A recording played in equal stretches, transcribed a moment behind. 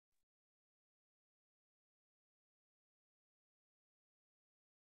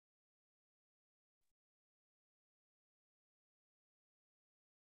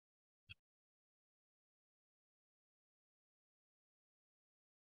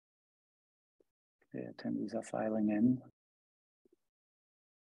The attendees are filing in.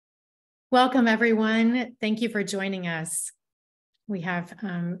 Welcome, everyone. Thank you for joining us. We have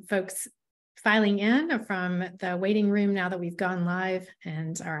folks filing in from the waiting room now that we've gone live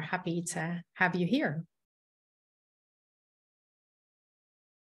and are happy to have you here.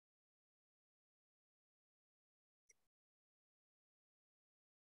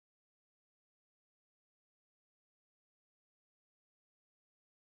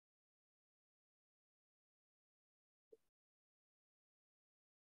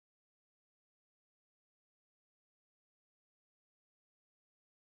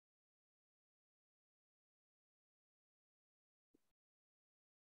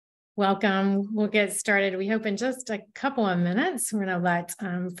 Welcome. We'll get started. We hope in just a couple of minutes. We're going to let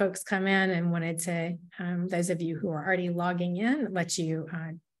folks come in, and wanted to, those of you who are already logging in, let you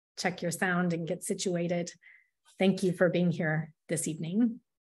check your sound and get situated. Thank you for being here this evening.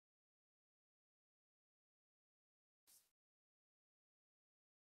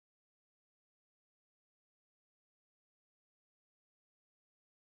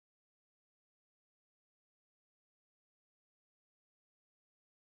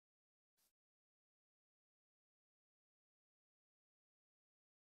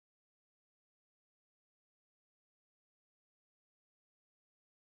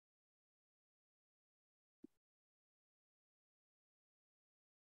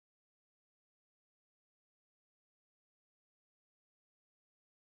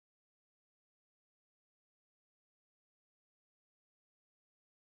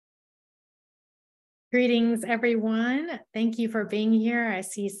 Greetings, everyone. Thank you for being here. I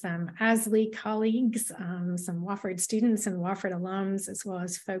see some ASLE colleagues, some Wofford students and Wofford alums, as well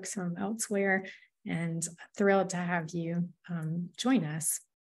as folks from elsewhere, and thrilled to have you join us.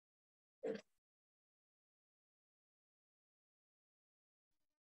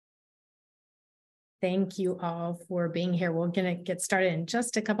 Thank you all for being here. We're going to get started in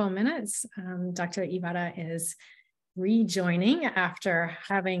just a couple of minutes. Dr. Ybarra is rejoining after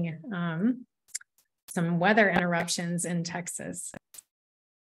having some weather interruptions in Texas.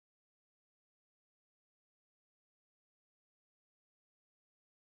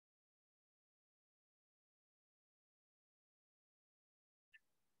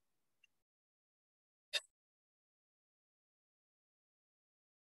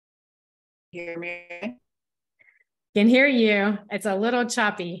 Hear me? Can hear you. It's a little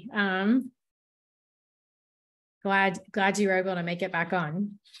choppy. Glad you were able to make it back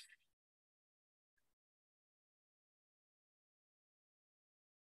on.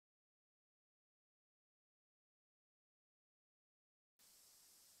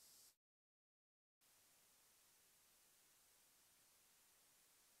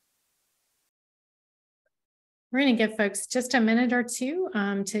 We're going to give folks just a minute or two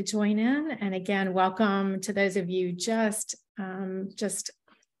to join in. And again, welcome to those of you just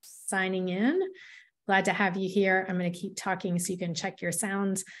signing in. Glad to have you here. I'm going to keep talking so you can check your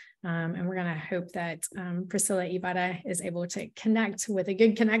sounds. And we're going to hope that Priscilla Ybarra is able to connect with a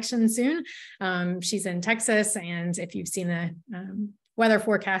good connection soon. She's in Texas, and if you've seen the weather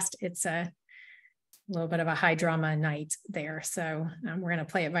forecast, it's a little bit of a high drama night there. So we're going to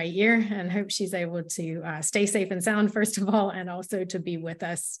play it by ear and hope she's able to stay safe and sound, first of all, and also to be with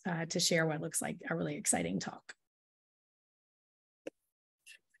us to share what looks like a really exciting talk.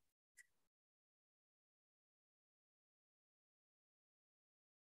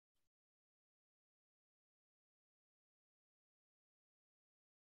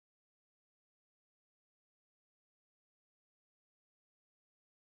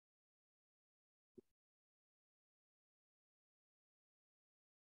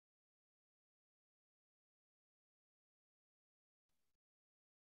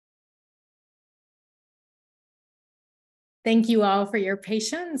 Thank you all for your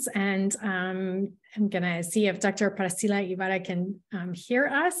patience, and I'm going to see if Dr. Priscilla Ybarra can hear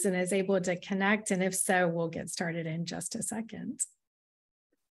us and is able to connect, and if so, we'll get started in just a second.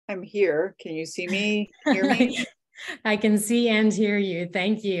 I'm here. Can you see me, hear me? I can see and hear you.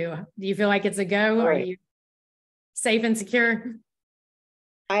 Thank you. Do you feel like it's a go? Right. Are you safe and secure?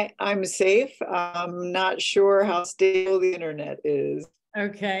 I'm safe. I'm not sure how stable the internet is.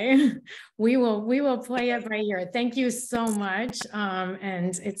 Okay, we will play it right here. Thank you so much,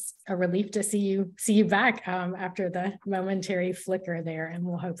 and it's a relief to see you back after the momentary flicker there, and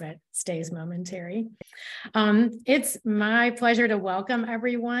we'll hope it stays momentary. It's my pleasure to welcome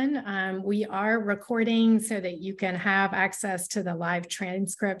everyone. We are recording so that you can have access to the live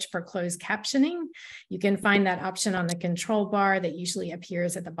transcript for closed captioning. You can find that option on the control bar that usually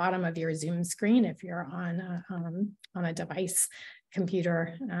appears at the bottom of your Zoom screen if you're on a device,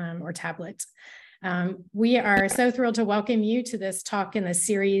 computer, or tablet. We are so thrilled to welcome you to this talk in the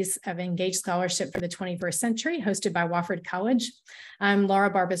series of Engaged Scholarship for the 21st Century, hosted by Wofford College. I'm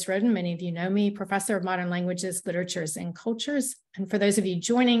Laura Barbas-Roden, many of you know me, Professor of Modern Languages, Literatures, and Cultures. And for those of you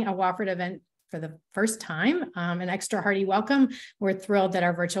joining a Wofford event for the first time, an extra hearty welcome. We're thrilled that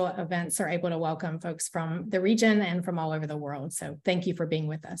our virtual events are able to welcome folks from the region and from all over the world. So thank you for being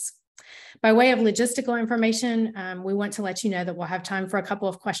with us. By way of logistical information, we want to let you know that we'll have time for a couple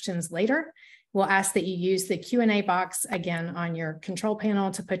of questions later. We'll ask that you use the Q&A box again on your control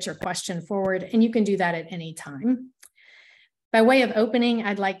panel to put your question forward, and you can do that at any time. By way of opening,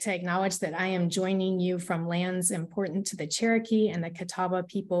 I'd like to acknowledge that I am joining you from lands important to the Cherokee and the Catawba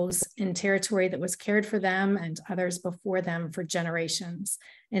peoples in territory that was cared for them and others before them for generations,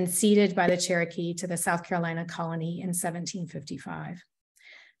 and ceded by the Cherokee to the South Carolina colony in 1755.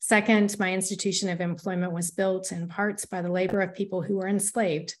 Second, my institution of employment was built in parts by the labor of people who were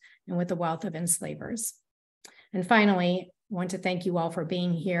enslaved and with the wealth of enslavers. And finally, I want to thank you all for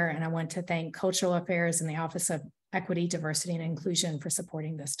being here, and I want to thank Cultural Affairs and the Office of Equity, Diversity, and Inclusion for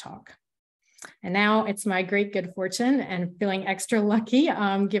supporting this talk. And now it's my great good fortune and feeling extra lucky,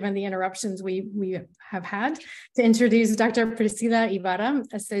 given the interruptions we have had, to introduce Dr. Priscilla Ybarra,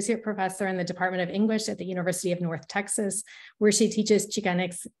 Associate Professor in the Department of English at the University of North Texas, where she teaches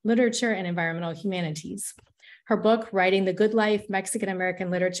Chicanic literature and environmental humanities. Her book, Writing the Good Life,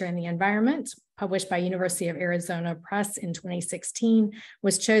 Mexican-American Literature and the Environment, published by University of Arizona Press in 2016,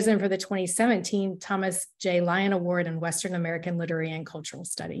 was chosen for the 2017 Thomas J. Lyon Award in Western American Literary and Cultural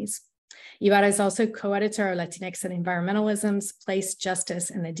Studies. Ybarra is also co-editor of Latinx and Environmentalism's Place, Justice,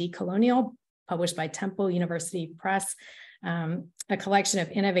 and the Decolonial, published by Temple University Press, a collection of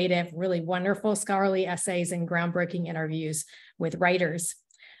innovative, really wonderful scholarly essays and groundbreaking interviews with writers.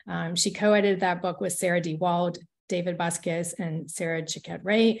 She co-edited that book with Sarah D. Wald, David Vasquez, and Sarah Chiquette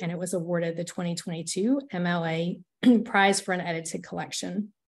Ray, and it was awarded the 2022 MLA Prize for an Edited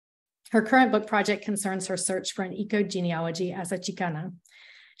Collection. Her current book project concerns her search for an eco-genealogy as a Chicana.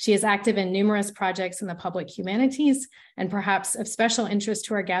 She is active in numerous projects in the public humanities, and perhaps of special interest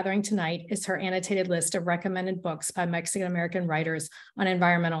to our gathering tonight is her annotated list of recommended books by Mexican-American writers on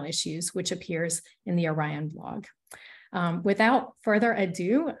environmental issues, which appears in the Orion blog. Without further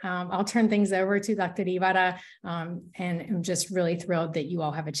ado, I'll turn things over to Dr. Ybarra, and I'm just really thrilled that you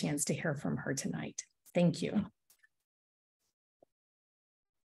all have a chance to hear from her tonight. Thank you.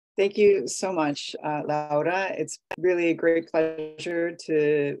 Thank you so much, Laura. It's really a great pleasure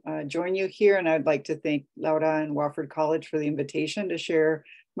to join you here. And I'd like to thank Laura and Wofford College for the invitation to share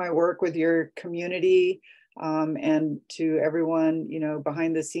my work with your community, and to everyone,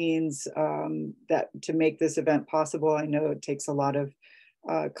 behind the scenes that to make this event possible. I know it takes a lot of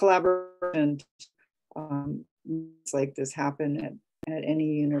collaboration. It's like this happen at any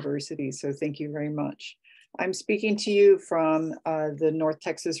university. So thank you very much. I'm speaking to you from the North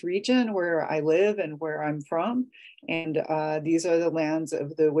Texas region where I live and where I'm from. And these are the lands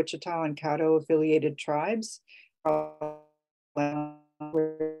of the Wichita and Caddo affiliated tribes. And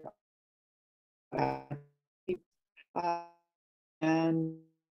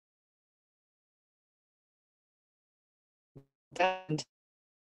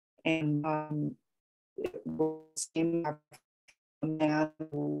it was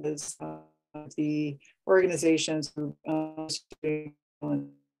the organizations who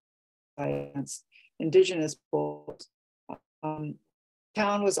against indigenous peoples.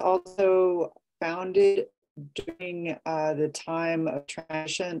 Town was also founded during the time of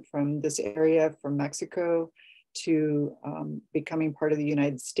transition from this area from Mexico to becoming part of the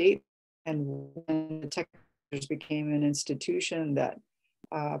United States. And when the Texas became an institution that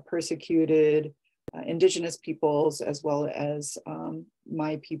persecuted indigenous peoples as well as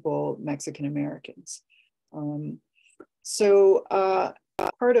my people, Mexican Americans. So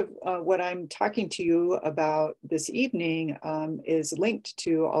part of what I'm talking to you about this evening is linked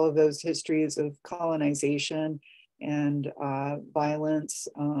to all of those histories of colonization and violence,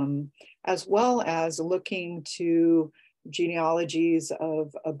 as well as looking to genealogies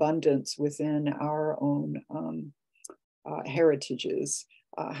of abundance within our own heritages.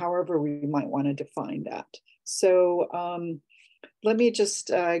 However we might want to define that. So let me just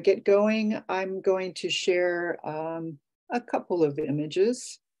get going. I'm going to share a couple of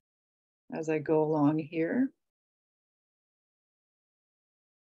images as I go along here.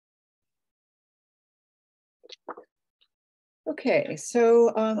 Okay,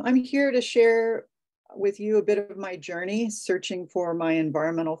 so I'm here to share with you a bit of my journey searching for my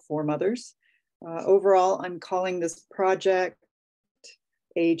environmental foremothers. Overall, I'm calling this project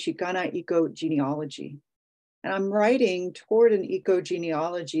a Chicana eco-genealogy. And I'm writing toward an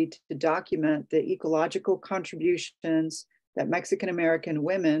eco-genealogy to document the ecological contributions that Mexican American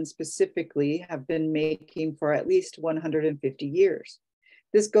women specifically have been making for at least 150 years.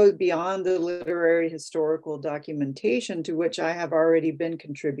 This goes beyond the literary historical documentation to which I have already been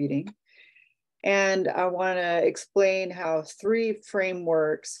contributing. And I want to explain how 3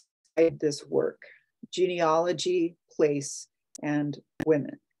 frameworks guide this work: genealogy, place, and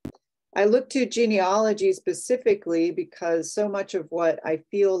women. I look to genealogy specifically because so much of what I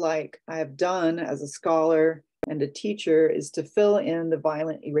feel like I have done as a scholar and a teacher is to fill in the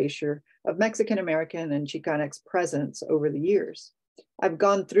violent erasure of Mexican American and Chicanx presence over the years. I've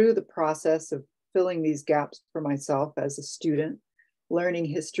gone through the process of filling these gaps for myself as a student, learning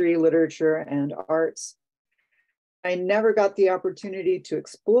history, literature, and arts. I never got the opportunity to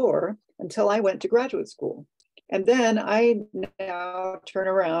explore until I went to graduate school. And then I now turn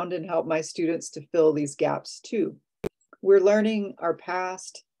around and help my students to fill these gaps too. We're learning our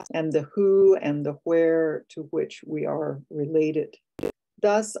past and the who and the where to which we are related.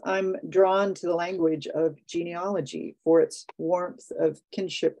 Thus, I'm drawn to the language of genealogy for its warmth of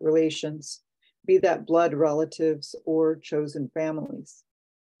kinship relations, be that blood relatives or chosen families.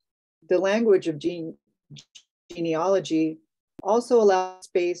 The language of genealogy also allows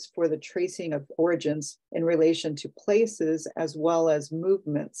space for the tracing of origins in relation to places as well as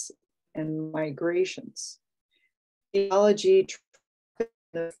movements and migrations. Genealogy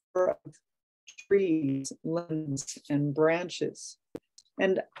the fur of trees, limbs, and branches.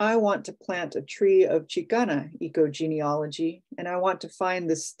 And I want to plant a tree of Chicana eco-genealogy, and I want to find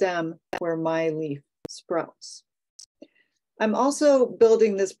the stem where my leaf sprouts. I'm also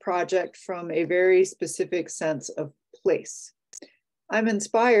building this project from a very specific sense of place. I'm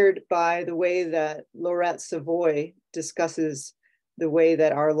inspired by the way that Laurette Savoy discusses the way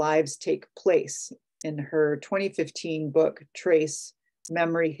that our lives take place in her 2015 book, Trace,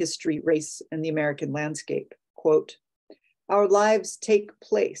 Memory, History, Race, and the American Landscape. Quote, "Our lives take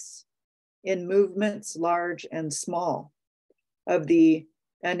place in movements large and small, of the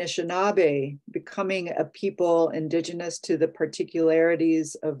Anishinaabe becoming a people indigenous to the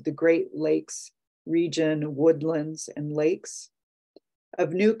particularities of the Great Lakes region, woodlands, and lakes,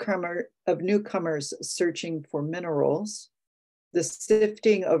 of newcomers searching for minerals, the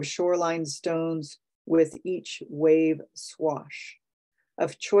sifting of shoreline stones with each wave swash,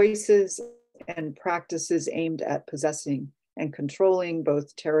 of choices and practices aimed at possessing and controlling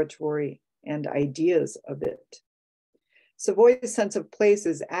both territory and ideas of it." Savoy's sense of place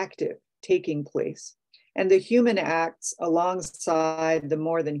is active, taking place, and the human acts alongside the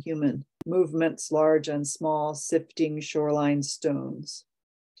more than human movements, large and small, sifting shoreline stones.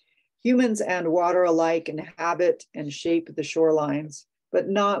 Humans and water alike inhabit and shape the shorelines, but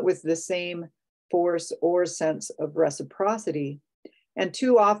not with the same force or sense of reciprocity. And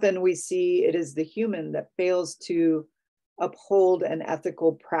too often we see it is the human that fails to uphold an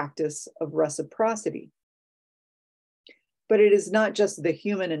ethical practice of reciprocity. But it is not just the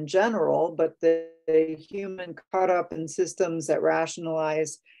human in general, but the human caught up in systems that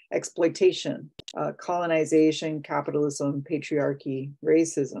rationalize exploitation, colonization, capitalism, patriarchy,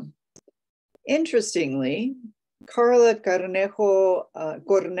 racism. Interestingly, Carla Cornejo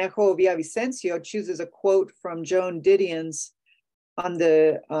Villavicencio chooses a quote from Joan Didion's on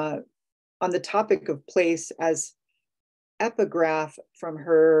the topic of place as epigraph for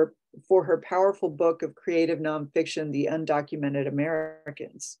her powerful book of creative nonfiction, The Undocumented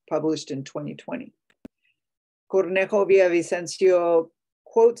Americans, published in 2020. Cornejo Villavicencio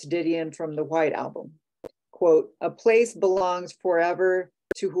quotes Didion from the White Album, quote, "A place belongs forever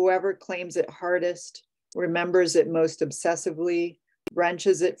to whoever claims it hardest, remembers it most obsessively,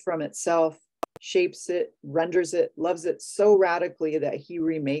 wrenches it from itself, shapes it, renders it, loves it so radically that he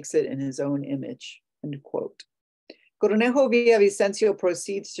remakes it in his own image," end quote. Cornejo Villavicencio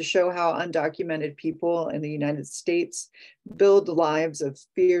proceeds to show how undocumented people in the United States build lives of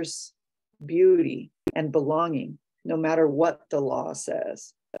fierce beauty and belonging, no matter what the law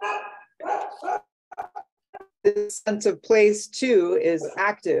says. This sense of place, too, is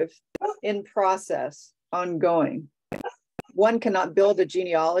active, in process, ongoing. One cannot build a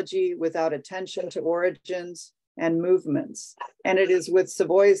genealogy without attention to origins and movements. And it is with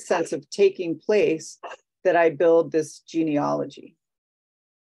Savoy's sense of taking place that I build this genealogy.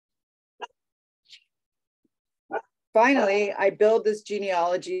 Finally, I build this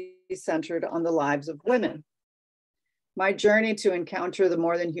genealogy centered on the lives of women. My journey to encounter the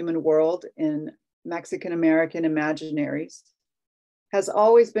more than human world in Mexican American imaginaries has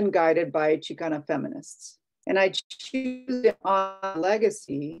always been guided by Chicana feminists. And I choose it on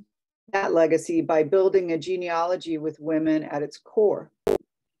legacy that legacy by building a genealogy with women at its core.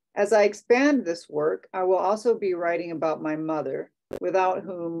 As I expand this work, I will also be writing about my mother, without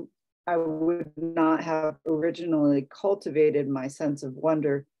whom I would not have originally cultivated my sense of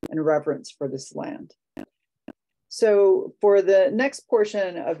wonder and reverence for this land. So for the next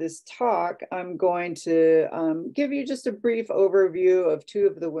portion of this talk, I'm going to give you just a brief overview of two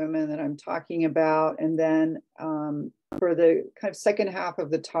of the women that I'm talking about. And then for the kind of second half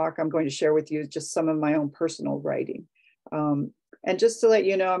of the talk, I'm going to share with you just some of my own personal writing. And just to let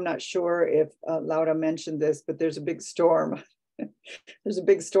you know, I'm not sure if Laura mentioned this, but there's a big storm. There's a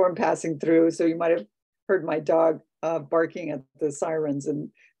big storm passing through. So you might have heard my dog barking at the sirens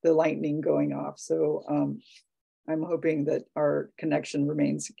and the lightning going off. So I'm hoping that our connection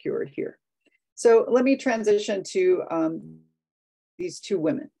remains secured here. So let me transition to these two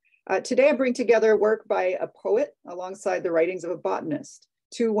women. Today I bring together work by a poet alongside the writings of a botanist,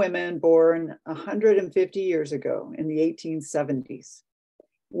 two women born 150 years ago in the 1870s.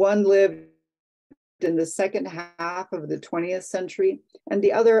 One lived in the second half of the 20th century, and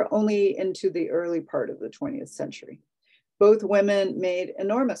the other only into the early part of the 20th century. Both women made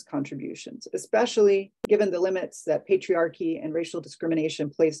enormous contributions, especially given the limits that patriarchy and racial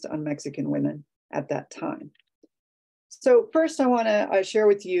discrimination placed on Mexican women at that time. So first I want to share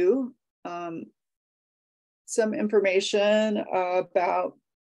with you some information about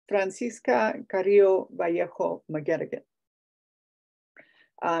Francisca Carrillo Vallejo Maguergan.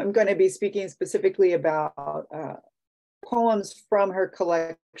 I'm going to be speaking specifically about poems from her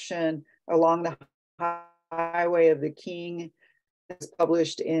collection, Along the Highway of the King, was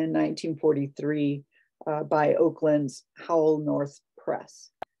published in 1943 by Oakland's Howell North Press.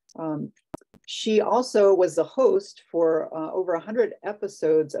 She also was the host for over 100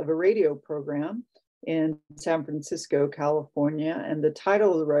 episodes of a radio program in San Francisco, California, and the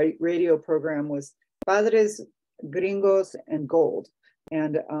title of the radio program was Padres, Gringos, and Gold,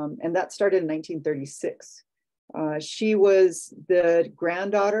 and that started in 1936. She was the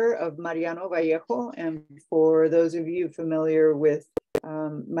granddaughter of Mariano Vallejo, and for those of you familiar with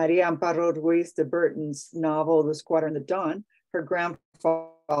Maria Amparo Ruiz de Burton's novel, The Squatter and the Dawn, her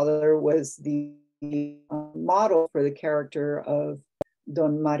grandfather was the model for the character of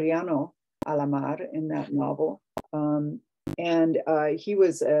Don Mariano Alamar in that novel. And he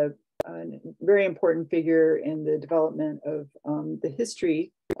was a very important figure in the development of the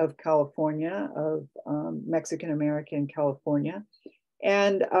history of California, of Mexican-American California.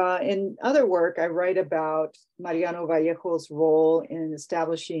 And in other work, I write about Mariano Vallejo's role in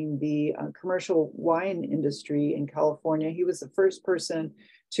establishing the commercial wine industry in California. He was the first person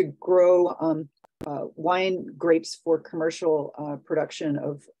to grow wine grapes for commercial production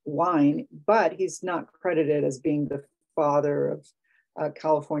of wine, but he's not credited as being the father of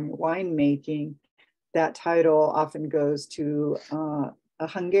California winemaking. That title often goes to a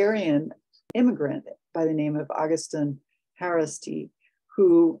Hungarian immigrant by the name of Augustin Haraszti,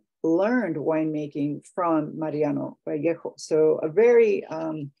 who learned winemaking from Mariano Vallejo. So a very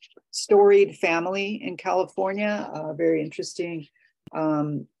storied family in California, a very interesting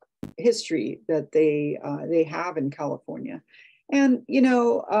history that they have in California. And, you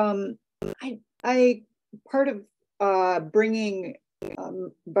know, I part of bringing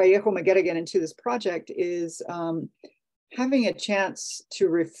Vallejo Maguergan into this project is having a chance to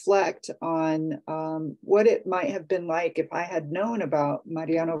reflect on what it might have been like if I had known about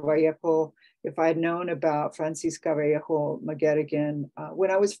Mariano Vallejo, if I had known about Francisca Vallejo Maguergan when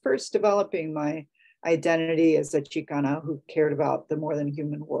I was first developing my identity as a Chicana who cared about the more than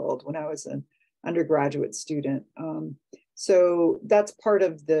human world when I was an undergraduate student. So that's part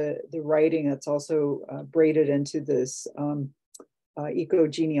of the writing that's also braided into this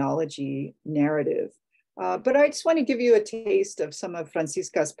eco-genealogy narrative. But I just want to give you a taste of some of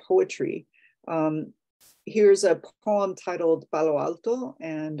Francisca's poetry. Here's a poem titled Palo Alto,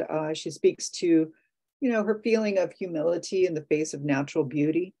 and she speaks to, you know, her feeling of humility in the face of natural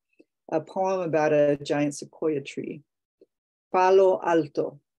beauty. A poem about a giant sequoia tree. Palo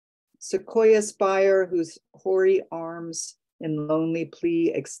Alto, sequoia spire whose hoary arms in lonely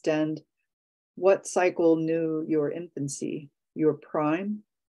plea extend. What cycle knew your infancy, your prime?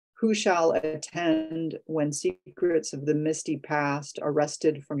 Who shall attend when secrets of the misty past are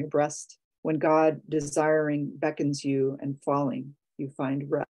wrested from your breast, when God desiring beckons you and falling, you find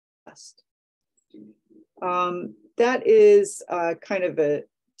rest? That is kind of a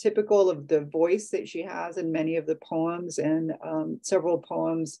typical of the voice that she has in many of the poems, and several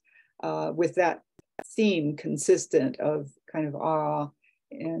poems with that theme consistent of kind of awe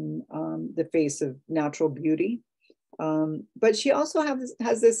in the face of natural beauty. But she also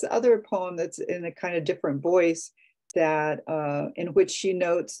has this other poem that's in a kind of different voice, that in which she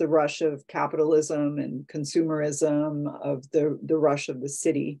notes the rush of capitalism and consumerism, of the rush of the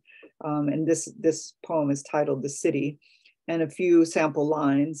city. And this poem is titled "The City," and a few sample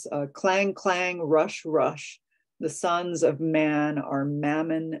lines: "Clang, clang, rush, rush. The sons of man are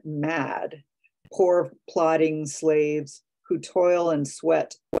mammon mad. Poor plodding slaves who toil and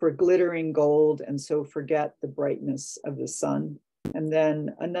sweat for glittering gold and so forget the brightness of the sun." And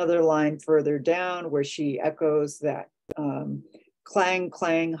then another line further down where she echoes that, "Clang,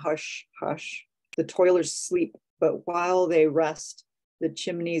 clang, hush, hush. The toilers sleep, but while they rest, the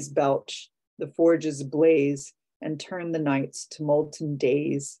chimneys belch, the forges blaze, and turn the nights to molten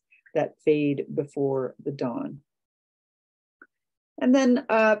days that fade before the dawn." And then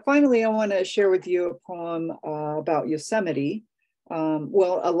finally, I want to share with you a poem about Yosemite.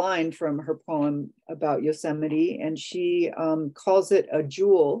 Well, a line from her poem about Yosemite, and she calls it "a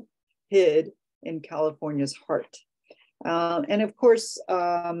jewel hid in California's heart." And of course,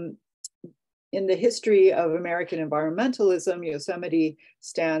 in the history of American environmentalism, Yosemite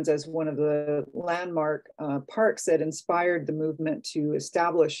stands as one of the landmark parks that inspired the movement to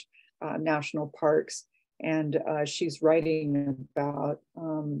establish national parks. And she's writing about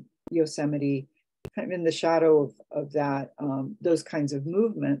Yosemite kind of in the shadow of that, those kinds of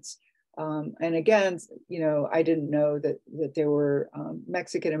movements. And again, you know, I didn't know that there were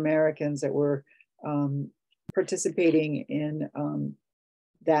Mexican Americans that were participating in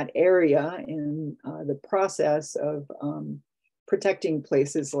that area in the process of protecting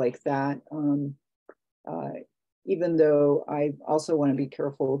places like that. Even though I also want to be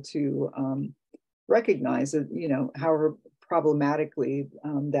careful to recognize that, you know, however problematically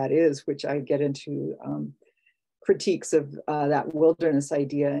that is, which I get into critiques of that wilderness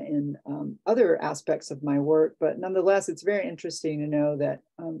idea in other aspects of my work. But nonetheless, it's very interesting to know that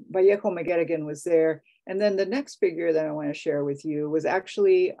Vallejo McGettigan was there. And then the next figure that I want to share with you was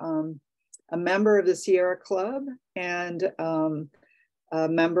actually a member of the Sierra Club and a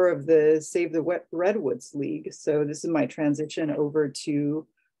member of the Save the Redwoods League. So this is my transition over to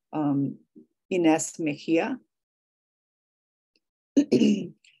Inés Mejia.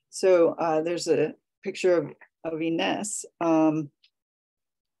 So there's a picture of Inés.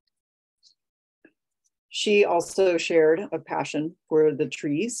 She also shared a passion for the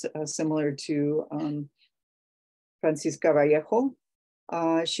trees, similar to Francisca Vallejo.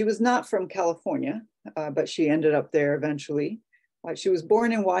 She was not from California, but she ended up there eventually. She was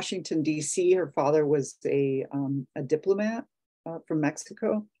born in Washington, D.C. Her father was a diplomat from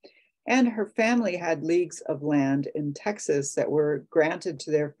Mexico. And her family had leagues of land in Texas that were granted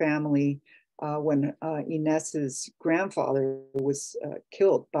to their family when Inés's grandfather was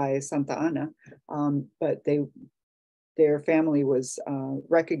killed by Santa Ana. But their family was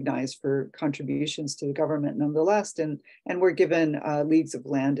recognized for contributions to the government nonetheless, and were given leagues of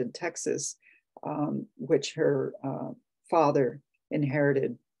land in Texas, which her father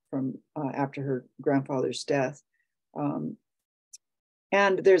inherited from after her grandfather's death.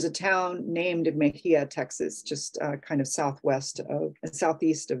 And there's a town named Mejia, Texas, just kind of southeast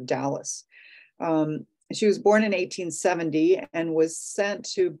of Dallas. She was born in 1870 and was sent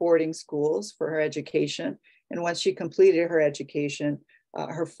to boarding schools for her education. And once she completed her education,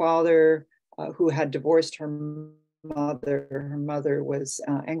 her father, who had divorced her mother was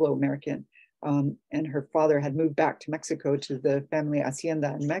Anglo-American, and her father had moved back to Mexico, to the family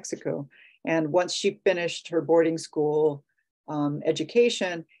hacienda in Mexico. And once she finished her boarding school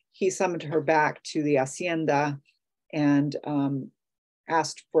education, he summoned her back to the hacienda and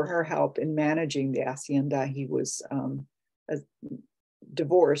asked for her help in managing the hacienda. He was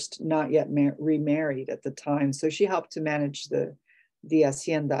divorced, not yet remarried at the time, so she helped to manage the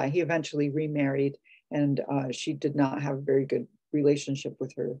hacienda. He eventually remarried, and she did not have a very good relationship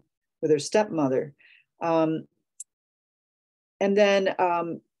with her stepmother. And then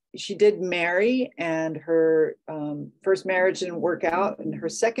she did marry, and her first marriage didn't work out. And her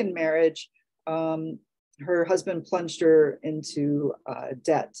second marriage, her husband plunged her into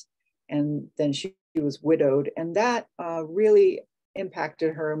debt, and then she was widowed. And that really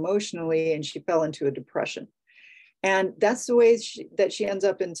impacted her emotionally, and she fell into a depression. And that's the way that she ends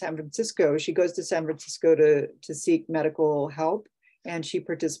up in San Francisco. She goes to San Francisco to seek medical help, and she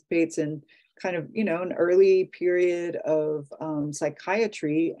participates in kind of, you know, an early period of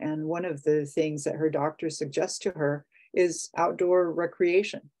psychiatry. And one of the things that her doctor suggests to her is outdoor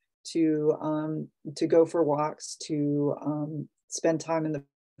recreation, to go for walks, to spend time in the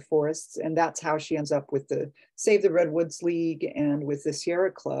forests. And that's how she ends up with the Save the Redwoods League and with the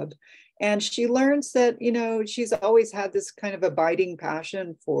Sierra Club. And she learns that, you know, she's always had this kind of abiding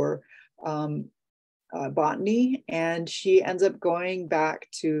passion for botany, and she ends up going back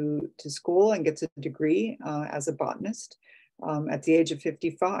to school and gets a degree as a botanist at the age of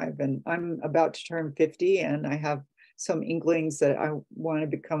 55. And I'm about to turn 50, and I have some inklings that I want to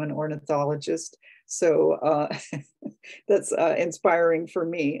become an ornithologist. So that's inspiring for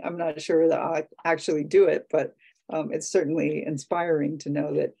me. I'm not sure that I'll actually do it, but it's certainly inspiring to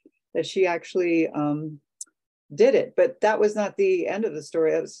know that she actually did it. But that was not the end of the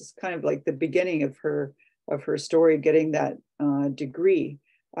story. That was just kind of like the beginning of her story, getting that degree.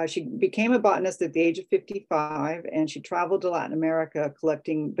 She became a botanist at the age of 55, and she traveled to Latin America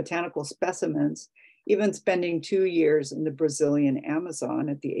collecting botanical specimens, even spending 2 years in the Brazilian Amazon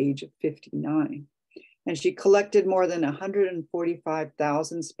at the age of 59. And she collected more than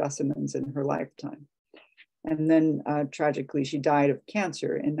 145,000 specimens in her lifetime. And then tragically, she died of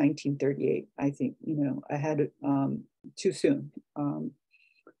cancer in 1938. I think, you know, too soon.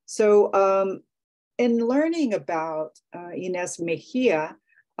 In learning about Inés Mejía,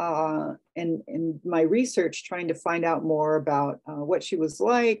 and my research trying to find out more about what she was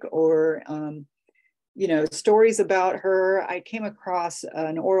like, or you know, stories about her, I came across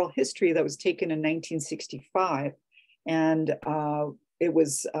an oral history that was taken in 1965, and it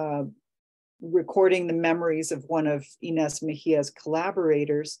was recording the memories of one of Inés Mejía's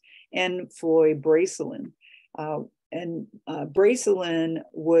collaborators, and Floy Bracelin. Bracelin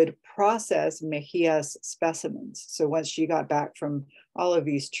would process Mejía's specimens. So once she got back from all of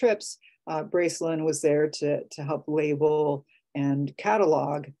these trips, Bracelin was there to help label and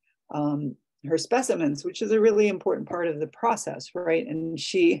catalog her specimens, which is a really important part of the process, right? And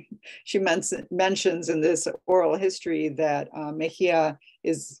she mentions in this oral history that Mejía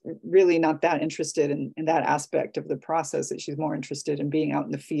is really not that interested in that aspect of the process, that she's more interested in being out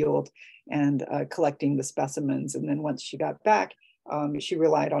in the field and collecting the specimens. And then once she got back, she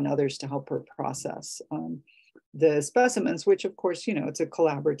relied on others to help her process the specimens, which of course, you know, it's a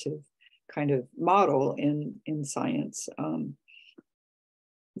collaborative kind of model in science.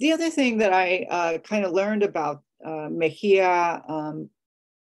 The other thing that I kind of learned about Mejía,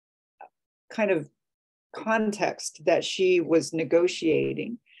 kind of context that she was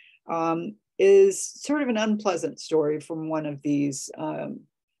negotiating, is sort of an unpleasant story from one of these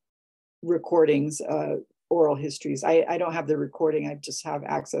recordings, oral histories. I don't have the recording, I just have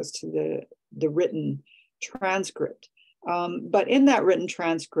access to the written transcript. But in that written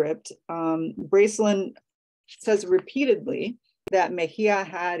transcript, Bracelin says repeatedly that Mejía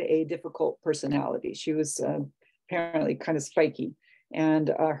had a difficult personality. She was apparently kind of spiky. And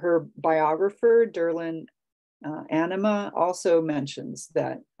her biographer, Derlin Anima, also mentions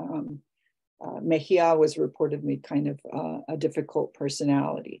that Mejía was reportedly kind of a difficult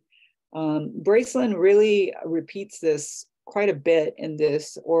personality. Bracelin really repeats this quite a bit in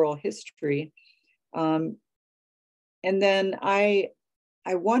this oral history. And then I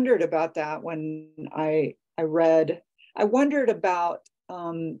wondered about that when I wondered about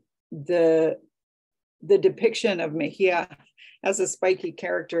the depiction of Mejía as a spiky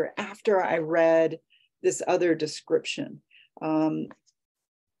character after I read this other description.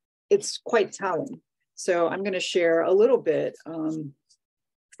 It's quite telling. So I'm going to share a little bit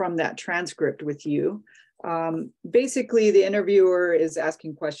from that transcript with you. Basically, the interviewer is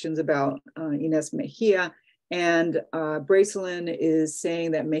asking questions about Inés Mejía, and Bracelin is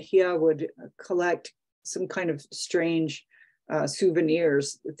saying that Mejía would collect some kind of strange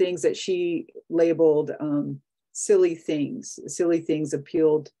souvenirs, things that she labeled silly things. Silly things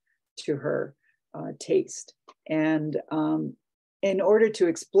appealed to her taste. And in order to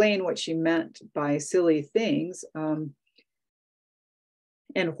explain what she meant by silly things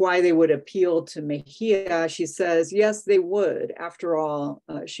and why they would appeal to Mejía, she says, yes, they would. After all,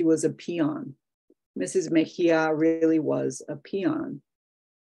 she was a peon. Mrs. Mejía really was a peon.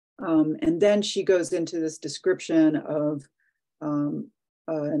 And then she goes into this description of an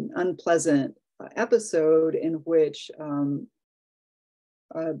unpleasant episode in which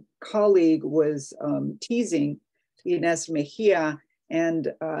a colleague was teasing Inés Mejía,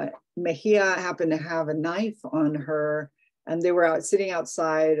 and Mejía happened to have a knife on her, and they were sitting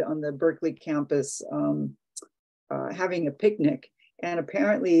outside on the Berkeley campus having a picnic. And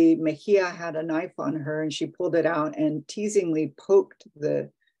apparently Mejía had a knife on her, and she pulled it out and teasingly poked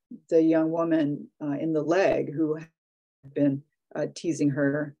the young woman in the leg who had been teasing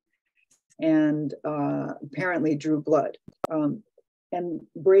her, and apparently drew blood. And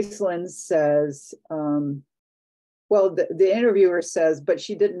Bracelin says, well, the interviewer says, but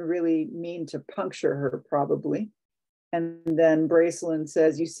she didn't really mean to puncture her, probably. And then Bracelin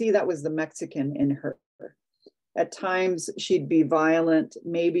says, you see, that was the Mexican in her. At times she'd be violent,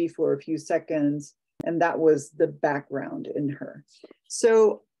 maybe for a few seconds, and that was the background in her.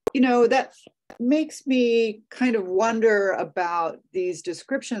 So, you know, that makes me kind of wonder about these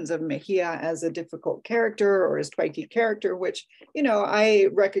descriptions of Mejia as a difficult character or a spiky character, which, you know, I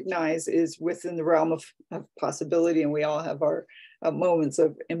recognize is within the realm of possibility, and we all have our moments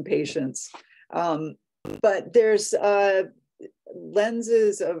of impatience. But there's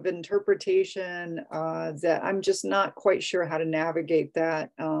lenses of interpretation that I'm just not quite sure how to navigate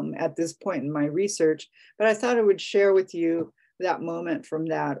that at this point in my research. But I thought I would share with you that moment from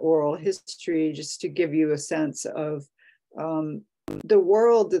that oral history, just to give you a sense of the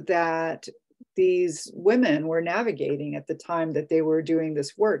world that these women were navigating at the time that they were doing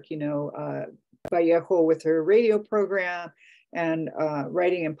this work. You know, Vallejo with her radio program and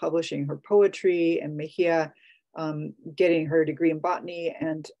writing and publishing her poetry, and Mejia getting her degree in botany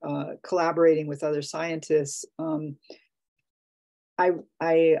and collaborating with other scientists. I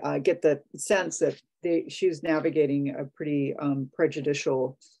get the sense that she was navigating a pretty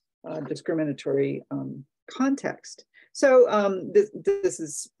prejudicial, discriminatory context. So this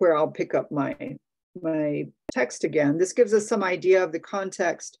is where I'll pick up my text again. This gives us some idea of the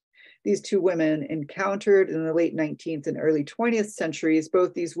context these two women encountered in the late 19th and early 20th centuries.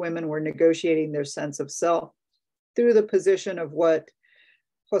 Both these women were negotiating their sense of self through the position of what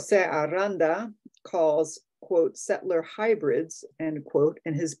Jose Aranda calls, quote, settler hybrids, end quote,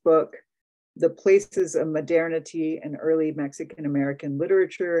 in his book, The Places of Modernity in Early Mexican-American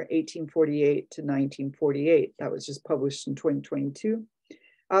Literature, 1848 to 1948. That was just published in 2022.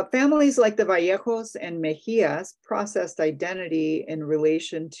 Families like the Vallejos and Mejias processed identity in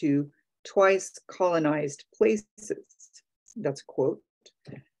relation to twice colonized places. That's a quote.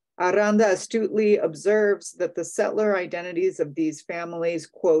 Aranda astutely observes that the settler identities of these families,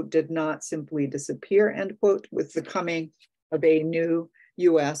 quote, did not simply disappear, end quote, with the coming of a new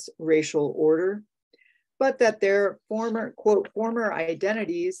US racial order, but that their former, quote, former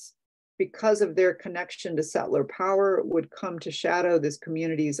identities, because of their connection to settler power, would come to shadow this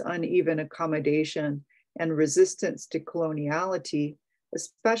community's uneven accommodation and resistance to coloniality,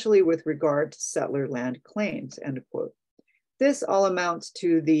 especially with regard to settler land claims, end quote. This all amounts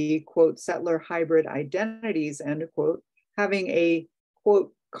to the, quote, settler hybrid identities, end quote, having a,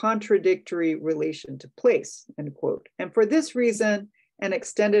 quote, contradictory relation to place, end quote. And for this reason, an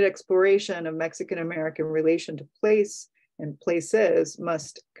extended exploration of Mexican-American relation to place and places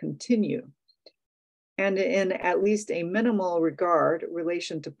must continue. And in at least a minimal regard,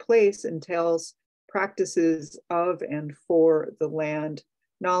 relation to place entails practices of and for the land,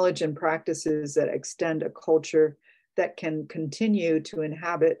 knowledge and practices that extend a culture that can continue to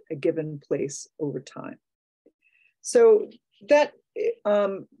inhabit a given place over time. So that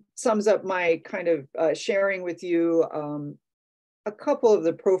sums up my kind of sharing with you a couple of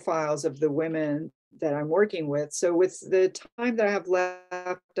the profiles of the women that I'm working with. So with the time that I have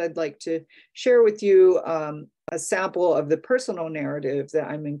left, I'd like to share with you a sample of the personal narrative that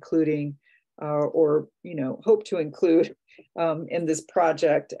I'm including or, you know, hope to include in this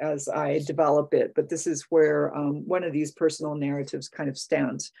project as I develop it. But this is where one of these personal narratives kind of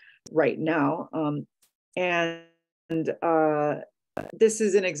stands right now. This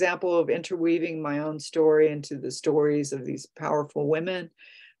is an example of interweaving my own story into the stories of these powerful women.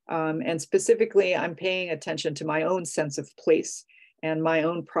 And specifically, I'm paying attention to my own sense of place and my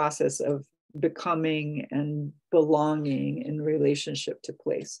own process of becoming and belonging in relationship to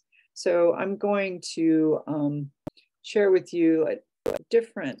place. So I'm going to share with you a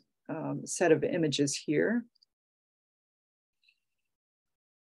different set of images here.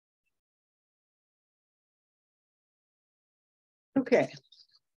 Okay.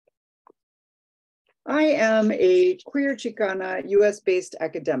 I am a queer Chicana US-based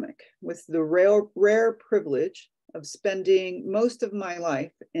academic with the rare privilege of spending most of my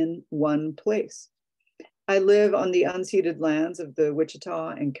life in one place. I live on the unceded lands of the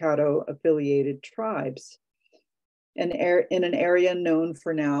Wichita and Caddo affiliated tribes in an area known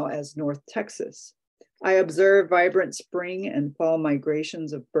for now as North Texas. I observe vibrant spring and fall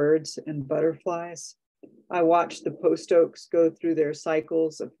migrations of birds and butterflies. I watch the post oaks go through their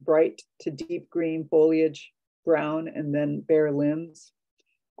cycles of bright to deep green foliage, brown and then bare limbs.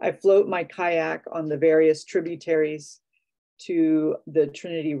 I float my kayak on the various tributaries to the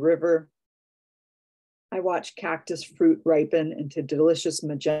Trinity River. I watch cactus fruit ripen into delicious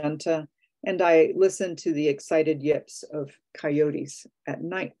magenta, and I listen to the excited yips of coyotes at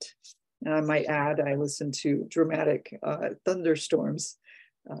night. And I might add, I listen to dramatic thunderstorms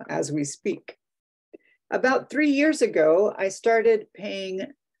as we speak. About 3 years ago, I started paying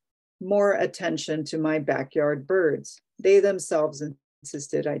more attention to my backyard birds. They themselves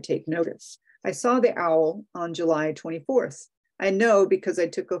insisted I take notice. I saw the owl on July 24th. I know because I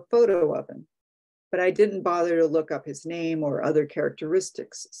took a photo of him, but I didn't bother to look up his name or other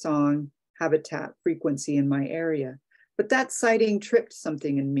characteristics, song, habitat, frequency in my area. But that sighting tripped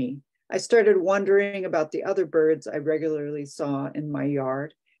something in me. I started wondering about the other birds I regularly saw in my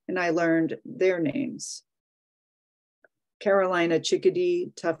yard, and I learned their names. Carolina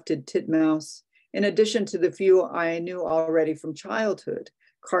chickadee, tufted titmouse, in addition to the few I knew already from childhood: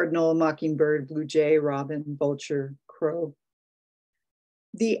 cardinal, mockingbird, blue jay, robin, vulture, crow.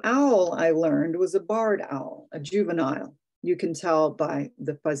 The owl, I learned, was a barred owl, a juvenile. You can tell by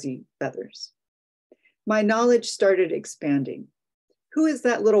the fuzzy feathers. My knowledge started expanding. Who is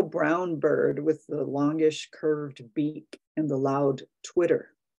that little brown bird with the longish curved beak and the loud twitter?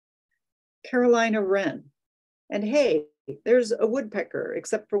 Carolina wren. And hey, there's a woodpecker,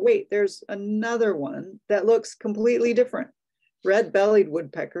 except for wait, there's another one that looks completely different. Red-bellied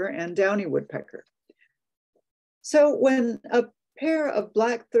woodpecker and downy woodpecker. So when a pair of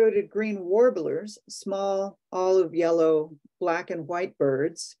black-throated green warblers, small olive yellow, black and white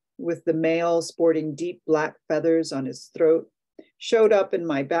birds, with the male sporting deep black feathers on his throat, showed up in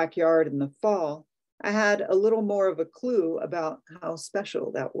my backyard in the fall, I had a little more of a clue about how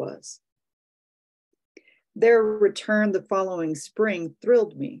special that was. Their return the following spring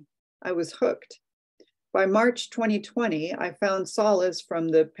thrilled me. I was hooked. By March 2020, I found solace from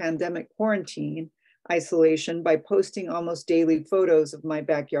the pandemic quarantine isolation by posting almost daily photos of my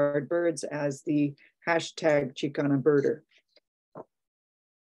backyard birds as the hashtag Chicana birder.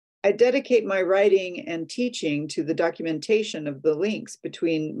 I dedicate my writing and teaching to the documentation of the links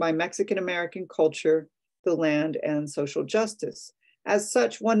between my Mexican-American culture, the land, and social justice. As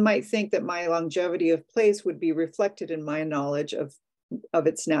such, one might think that my longevity of place would be reflected in my knowledge of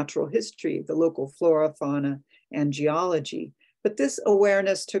its natural history, the local flora, fauna, and geology. But this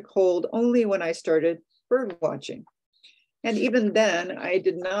awareness took hold only when I started bird watching. And even then, I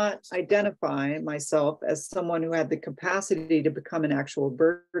did not identify myself as someone who had the capacity to become an actual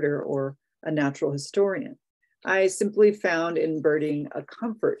birder or a natural historian. I simply found in birding a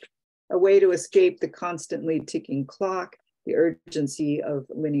comfort, a way to escape the constantly ticking clock, the urgency of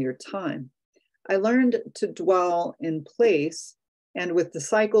linear time. I learned to dwell in place and with the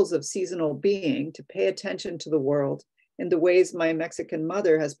cycles of seasonal being, to pay attention to the world in the ways my Mexican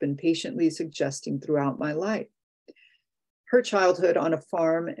mother has been patiently suggesting throughout my life. Her childhood on a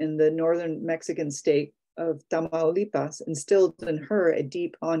farm in the northern Mexican state of Tamaulipas instilled in her a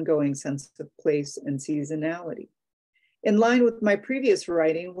deep ongoing sense of place and seasonality. In line with my previous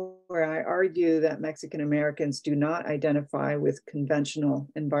writing, where I argue that Mexican Americans do not identify with conventional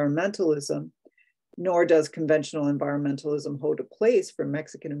environmentalism, nor does conventional environmentalism hold a place for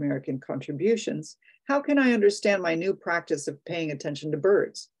Mexican American contributions, how can I understand my new practice of paying attention to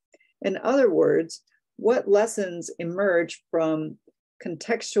birds? In other words, what lessons emerge from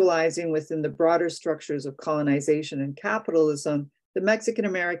contextualizing within the broader structures of colonization and capitalism the Mexican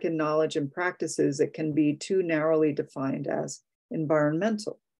American knowledge and practices that can be too narrowly defined as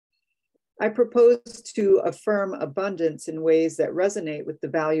environmental? I propose to affirm abundance in ways that resonate with the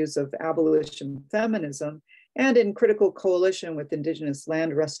values of abolition feminism and in critical coalition with Indigenous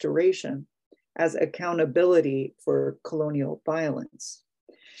land restoration as accountability for colonial violence.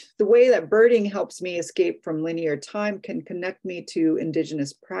 The way that birding helps me escape from linear time can connect me to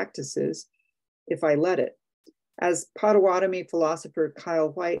Indigenous practices if I let it. As Potawatomi philosopher Kyle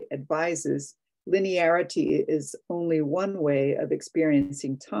White advises, linearity is only one way of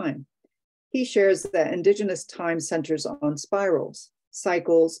experiencing time. He shares that Indigenous time centers on spirals,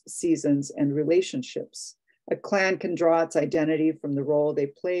 cycles, seasons, and relationships. A clan can draw its identity from the role they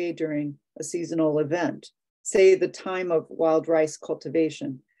play during a seasonal event, say the time of wild rice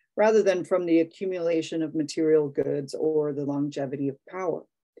cultivation, rather than from the accumulation of material goods or the longevity of power.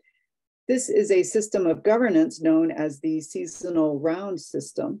 This is a system of governance known as the seasonal round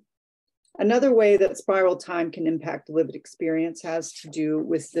system. Another way that spiral time can impact lived experience has to do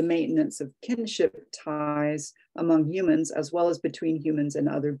with the maintenance of kinship ties among humans, as well as between humans and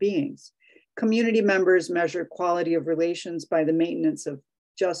other beings. Community members measure quality of relations by the maintenance of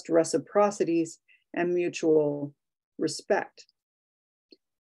just reciprocities and mutual respect.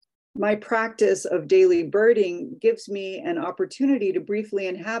 My practice of daily birding gives me an opportunity to briefly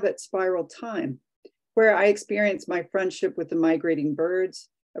inhabit spiral time, where I experience my friendship with the migrating birds,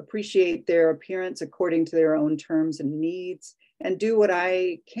 appreciate their appearance according to their own terms and needs, and do what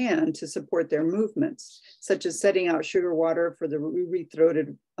I can to support their movements, such as setting out sugar water for the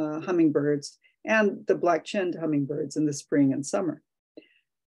ruby-throated hummingbirds and the black-chinned hummingbirds in the spring and summer.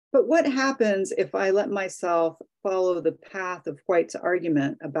 But what happens if I let myself follow the path of White's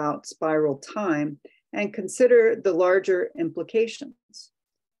argument about spiral time and consider the larger implications?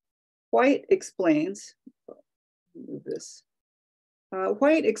 White explains,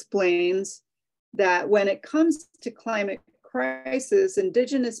 White explains that when it comes to climate crisis,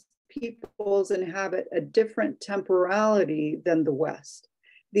 indigenous peoples inhabit a different temporality than the West.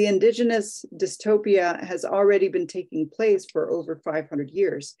 The indigenous dystopia has already been taking place for over 500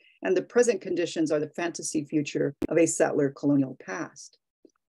 years, and the present conditions are the fantasy future of a settler colonial past.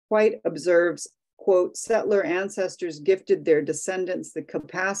 White observes, quote, settler ancestors gifted their descendants the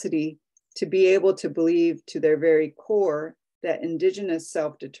capacity to be able to believe to their very core that indigenous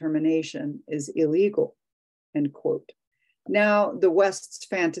self-determination is illegal, end quote. Now the West's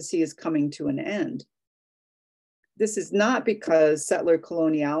fantasy is coming to an end. This is not because settler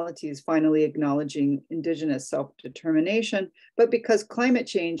coloniality is finally acknowledging indigenous self-determination, but because climate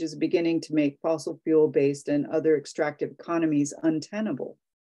change is beginning to make fossil fuel-based and other extractive economies untenable,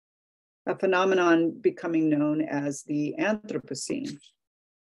 a phenomenon becoming known as the Anthropocene.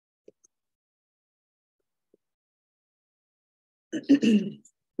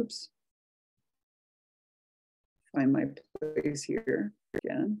 Oops. Find my place here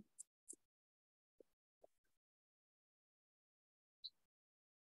again.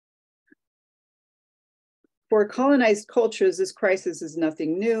 For colonized cultures, this crisis is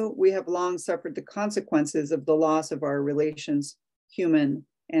nothing new. We have long suffered the consequences of the loss of our relations, human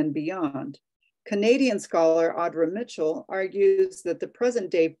and beyond. Canadian scholar Audra Mitchell argues that the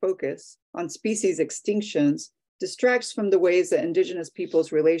present day focus on species extinctions distracts from the ways that indigenous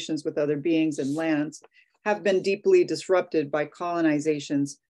peoples' relations with other beings and lands have been deeply disrupted by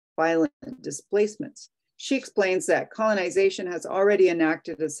colonization's violent displacements. She explains that colonization has already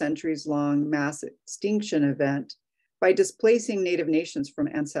enacted a centuries-long mass extinction event by displacing Native nations from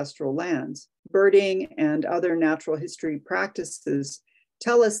ancestral lands. Birding and other natural history practices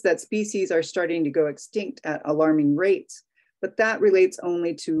tell us that species are starting to go extinct at alarming rates, but that relates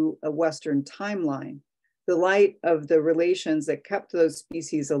only to a Western timeline. The light of the relations that kept those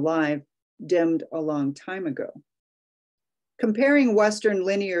species alive dimmed a long time ago. Comparing Western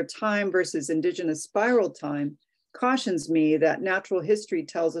linear time versus indigenous spiral time cautions me that natural history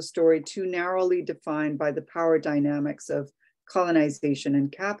tells a story too narrowly defined by the power dynamics of colonization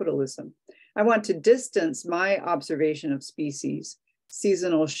and capitalism. I want to distance my observation of species,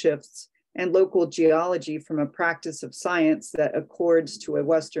 seasonal shifts, and local geology from a practice of science that accords to a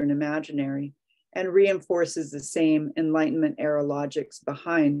Western imaginary and reinforces the same Enlightenment era logics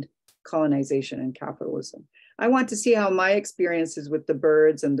behind colonization and capitalism. I want to see how my experiences with the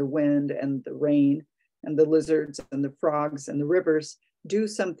birds and the wind and the rain and the lizards and the frogs and the rivers do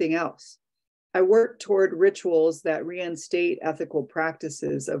something else. I work toward rituals that reinstate ethical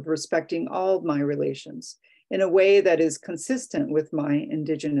practices of respecting all of my relations in a way that is consistent with my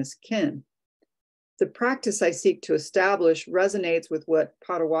indigenous kin. The practice I seek to establish resonates with what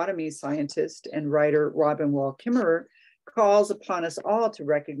Potawatomi scientist and writer Robin Wall Kimmerer calls upon us all to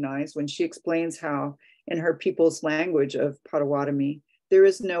recognize when she explains how, in her people's language of Potawatomi, there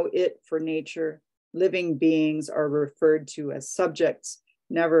is no it for nature. Living beings are referred to as subjects,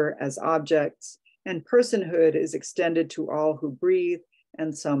 never as objects, and personhood is extended to all who breathe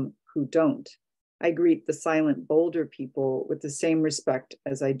and some who don't. I greet the silent Boulder people with the same respect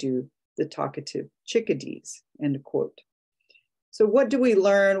as I do the talkative chickadees, end quote. So what do we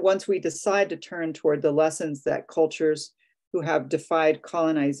learn once we decide to turn toward the lessons that cultures who have defied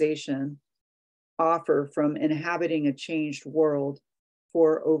colonization offer from inhabiting a changed world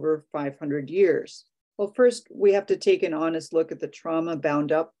for over 500 years? Well, first, we have to take an honest look at the trauma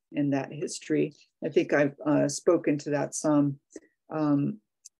bound up in that history. I think I've spoken to that some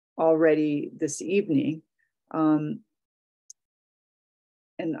already this evening. And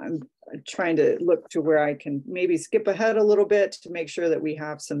I'm trying to look to where I can maybe skip ahead a little bit to make sure that we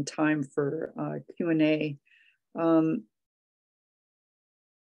have some time for Q&A.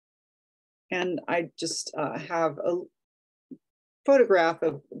 And I just have a photograph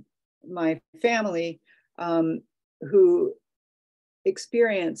of my family who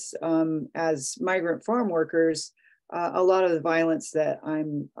experience as migrant farm workers a lot of the violence that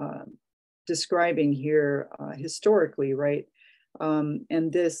I'm describing here historically, right?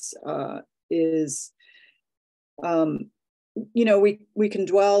 And this is, you know, we can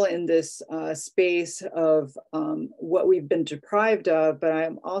dwell in this space of what we've been deprived of, but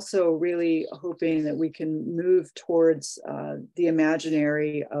I'm also really hoping that we can move towards the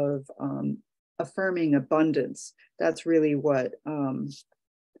imaginary of affirming abundance. That's really what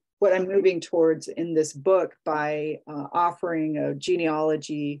what I'm moving towards in this book by offering a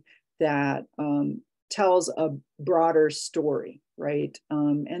genealogy that tells a broader story, right?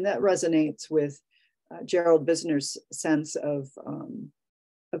 And that resonates with Gerald Visner's sense of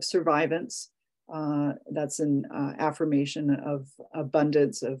survivance. That's an affirmation of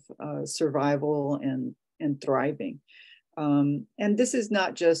abundance, of survival and thriving. And this is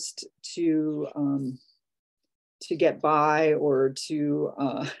not just to get by or to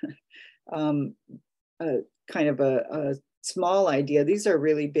kind of a small idea. These are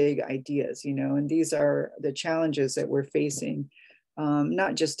really big ideas, you know, and these are the challenges that we're facing,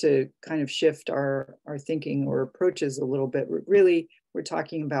 not just to kind of shift our thinking or approaches a little bit, but really we're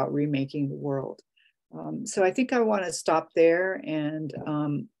talking about remaking the world. So I think I want to stop there and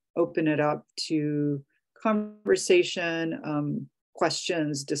open it up to conversation,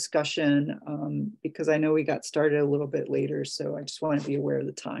 questions, discussion, because I know we got started a little bit later, so I just want to be aware of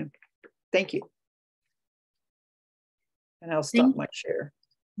the time. Thank you. And I'll stop my share.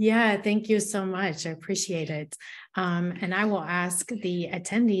 Yeah, thank you so much. I appreciate it. And I will ask the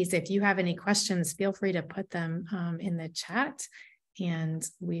attendees, if you have any questions, feel free to put them in the chat, and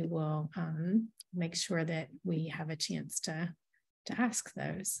we will make sure that we have a chance to ask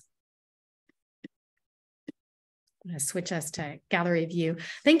those. I'm going to switch us to gallery view.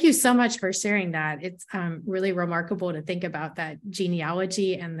 Thank you so much for sharing that. It's really remarkable to think about that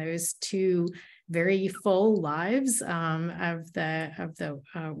genealogy and those two very full lives of the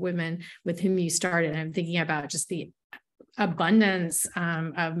women with whom you started. I'm thinking about just the abundance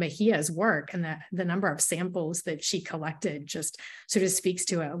of Mejia's work, and the number of samples that she collected just sort of speaks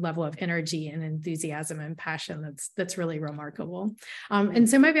to a level of energy and enthusiasm and passion that's really remarkable. And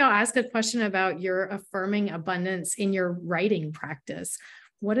so maybe I'll ask a question about your affirming abundance in your writing practice.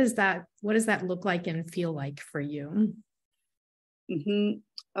 What does that look like and feel like for you?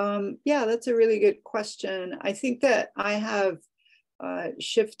 Mm-hmm. Yeah, that's a really good question. I think that I have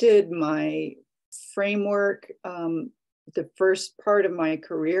shifted my framework. The first part of my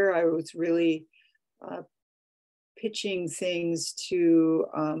career, I was really pitching things to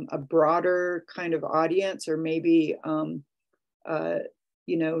a broader kind of audience, or maybe, you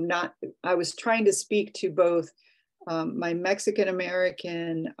know, I was trying to speak to both my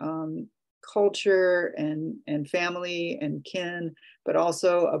Mexican-American culture and family and kin, but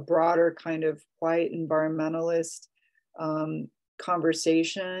also a broader kind of white environmentalist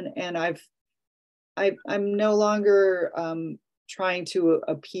conversation. And I'm no longer trying to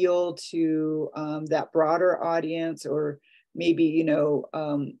appeal to that broader audience, or maybe, you know,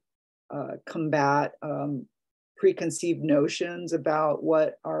 combat preconceived notions about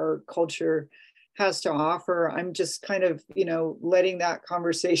what our culture has to offer. I'm just kind of, you know, letting that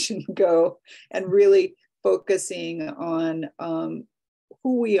conversation go and really focusing on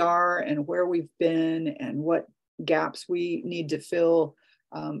who we are and where we've been and what gaps we need to fill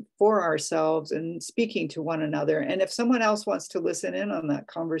for ourselves, and speaking to one another. And if someone else wants to listen in on that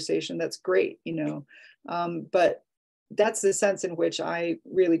conversation, that's great, you know. But that's the sense in which I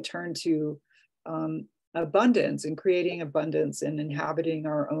really turn to abundance and creating abundance and inhabiting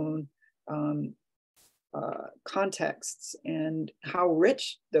our own contexts and how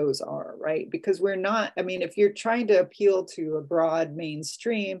rich those are, right? Because we're not, I mean, if you're trying to appeal to a broad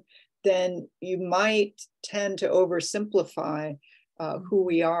mainstream, then you might tend to oversimplify who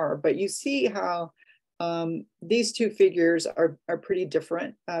we are. But you see how these two figures are pretty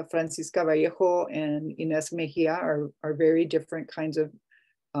different. Francisca Vallejo and Inés Mejia are very different kinds of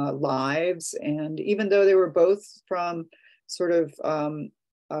lives. And even though they were both from sort of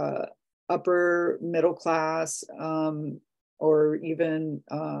upper middle class, or even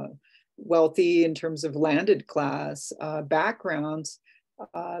wealthy in terms of landed class backgrounds,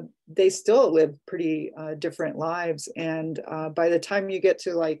 they still live pretty different lives. And by the time you get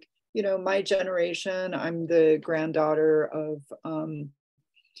to, like, you know, my generation, I'm the granddaughter of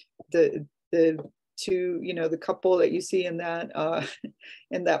the two, you know, the couple that you see in that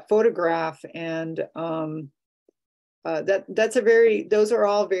photograph. And those are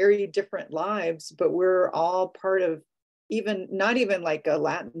all very different lives, but we're all part of not even like a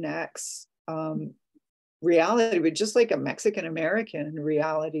Latinx reality, but just like a Mexican-American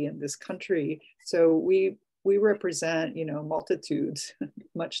reality in this country. So we represent, you know, multitudes,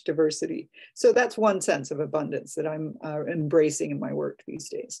 much diversity. So that's one sense of abundance that I'm embracing in my work these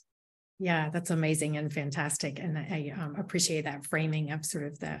days. Yeah, that's amazing and fantastic. And I appreciate that framing of sort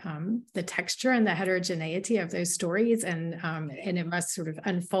of the texture and the heterogeneity of those stories. And it must sort of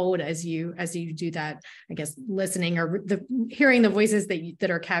unfold as you do that, I guess, listening or hearing the voices that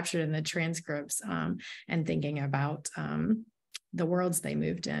are captured in the transcripts, and thinking about the worlds they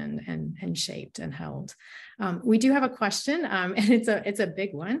moved in and shaped and held. We do have a question, and it's a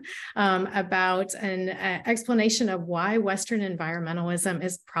big one, about an explanation of why Western environmentalism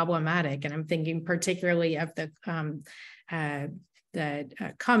is problematic. And I'm thinking particularly of the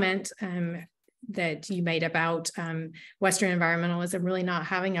comment that you made about Western environmentalism really not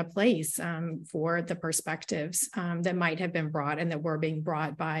having a place for the perspectives that might have been brought and that were being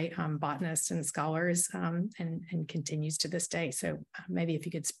brought by botanists and scholars and continues to this day. So maybe if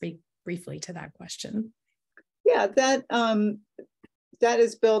you could speak briefly to that question. Yeah, that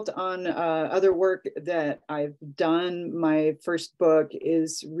is built on other work that I've done. My first book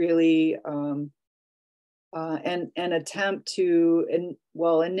is really an attempt to,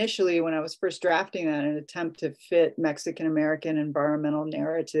 initially when I was first drafting that, an attempt to fit Mexican-American environmental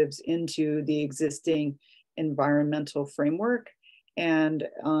narratives into the existing environmental framework. And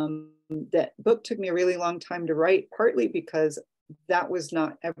that book took me a really long time to write, partly because that was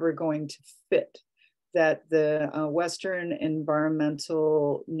not ever going to fit, that the Western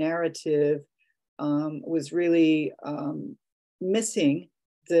environmental narrative was really missing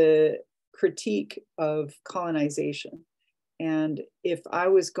the critique of colonization. And if I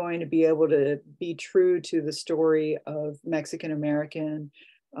was going to be able to be true to the story of Mexican-American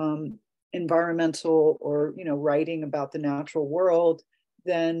environmental or, writing about the natural world,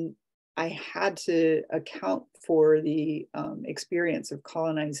 then I had to account for the experience of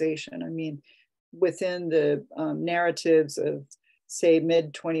colonization. I mean, within the narratives of, say,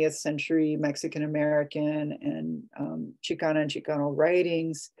 mid-20th century Mexican-American and Chicana and Chicano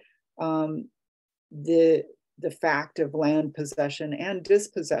writings, the fact of land possession and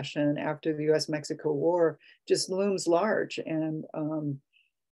dispossession after the US-Mexico War just looms large. And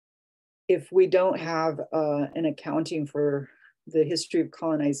if we don't have an accounting for the history of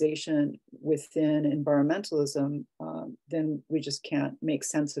colonization within environmentalism, then we just can't make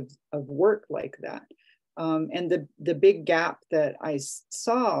sense of work like that. And the big gap that I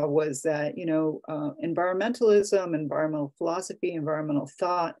saw was that, environmentalism, environmental philosophy, environmental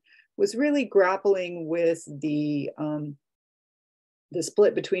thought was really grappling with the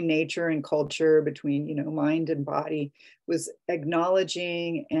split between nature and culture, between mind and body, was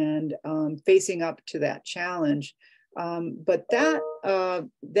acknowledging and facing up to that challenge. But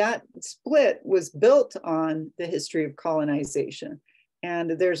that split was built on the history of colonization.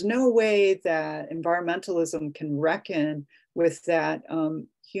 And there's no way that environmentalism can reckon with that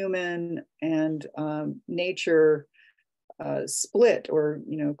human and nature split, or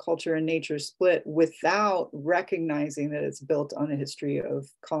culture and nature split, without recognizing that it's built on a history of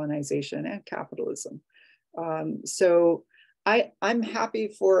colonization and capitalism. So I'm happy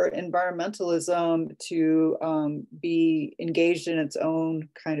for environmentalism to be engaged in its own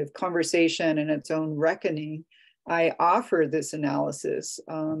kind of conversation and its own reckoning. I offer this analysis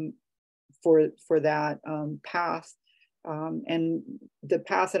for that path. And the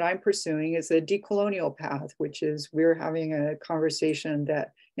path that I'm pursuing is a decolonial path, which is we're having a conversation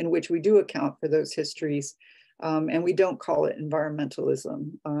in which we do account for those histories, and we don't call it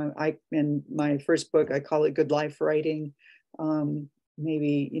environmentalism. In my first book, I call it good life writing.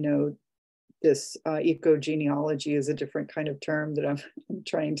 Maybe, this eco-genealogy is a different kind of term that I'm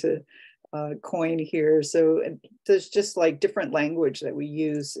trying to coin here. So there's just like different language that we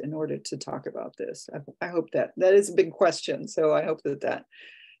use in order to talk about this. I hope that is a big question. So I hope that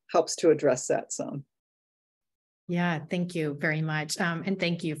helps to address that some. Yeah, thank you very much. And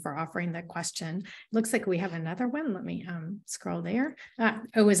thank you for offering the question. Looks like we have another one. Let me scroll there.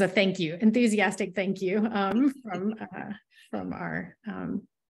 It was a thank you, enthusiastic thank you from our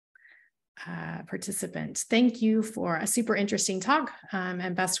participant. Thank you for a super interesting talk,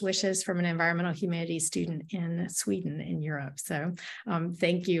 and best wishes from an environmental humanities student in Sweden in Europe. So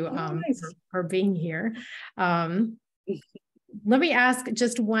thank you for being here. Let me ask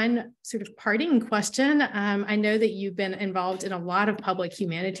just one sort of parting question. I know that you've been involved in a lot of public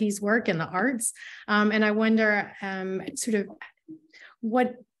humanities work in the arts, and I wonder sort of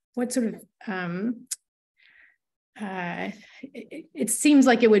what sort of it seems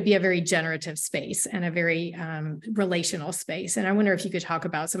like it would be a very generative space and a very relational space. And I wonder if you could talk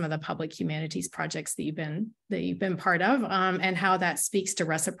about some of the public humanities projects that you've been part of, and how that speaks to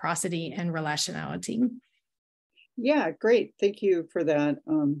reciprocity and relationality. Yeah, great. Thank you for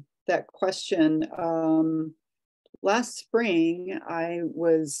that question. Last spring, I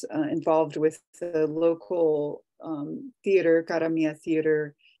was involved with the local theater, Caramia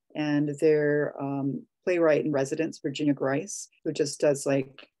Theater, and their playwright in residence, Virginia Grice, who just does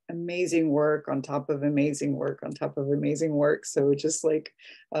like amazing work on top of amazing work on top of amazing work. So just like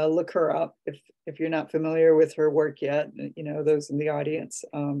look her up if you're not familiar with her work yet, you know, those in the audience.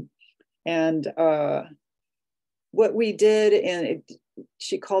 And what we did, and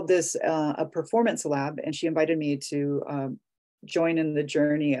she called this a performance lab, and she invited me to join in the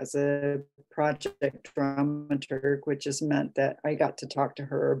journey as a project dramaturg, which just meant that I got to talk to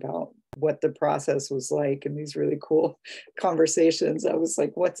her about what the process was like in these really cool conversations. I was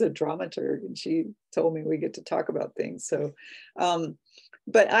like, what's a dramaturg? And she told me we get to talk about things. So,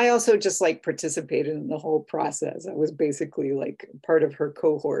 but I also just like participated in the whole process. I was basically like part of her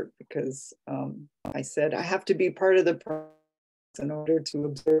cohort because I said, I have to be part of the process in order to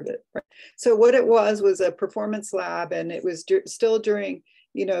observe it. Right? So what it was a performance lab, and it was still during,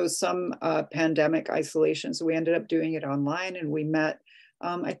 you know, some pandemic isolation. So we ended up doing it online, and we met,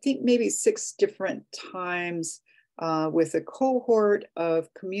 I think maybe 6 different times with a cohort of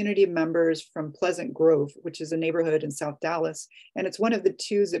community members from Pleasant Grove, which is a neighborhood in South Dallas. And it's one of the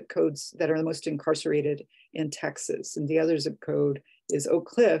 2 zip codes that are the most incarcerated in Texas. And the other zip code is Oak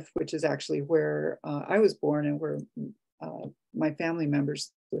Cliff, which is actually where I was born and where my family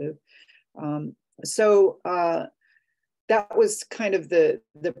members live. So that was kind of the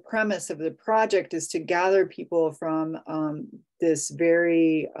premise of the project, is to gather people from this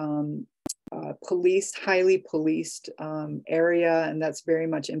very highly policed area, and that's very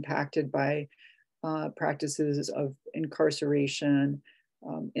much impacted by practices of incarceration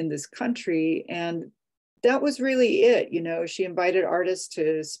in this country. And that was really it. You know, she invited artists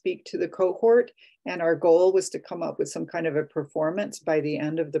to speak to the cohort, and our goal was to come up with some kind of a performance by the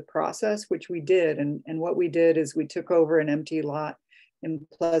end of the process, which we did. And what we did is we took over an empty lot in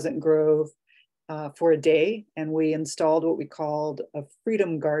Pleasant Grove for a day, and we installed what we called a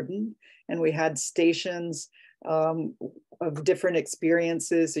freedom garden. And we had stations of different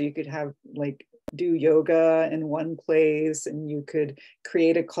experiences. So you could have like do yoga in one place, and you could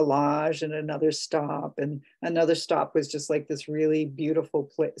create a collage in another stop. And another stop was just like this really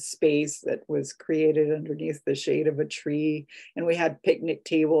beautiful space that was created underneath the shade of a tree. And we had picnic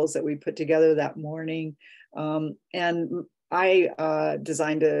tables that we put together that morning. And I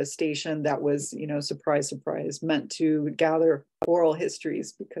designed a station that was, you know, surprise, surprise, meant to gather oral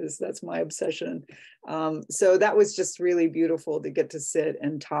histories, because that's my obsession. So that was just really beautiful to get to sit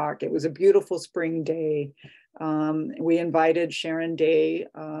and talk. It was a beautiful spring day. We invited Sharon Day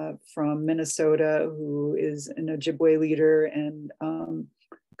from Minnesota, who is an Ojibwe leader and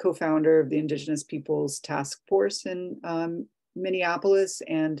co-founder of the Indigenous Peoples Task Force in Minneapolis,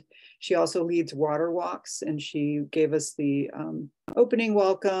 and she also leads water walks, and she gave us the opening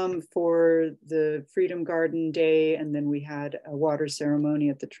welcome for the Freedom Garden Day, and then we had a water ceremony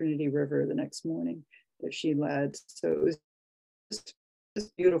at the Trinity River the next morning that she led. So it was just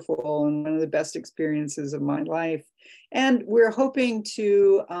beautiful and one of the best experiences of my life. And we're hoping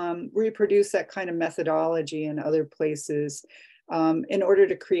to reproduce that kind of methodology in other places in order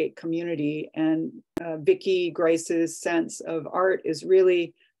to create community. And Vicki Grice's sense of art is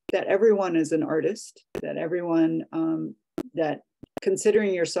really that everyone is an artist, that everyone, that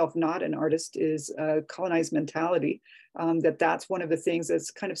considering yourself not an artist is a colonized mentality, that's one of the things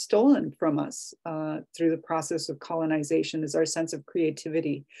that's kind of stolen from us through the process of colonization, is our sense of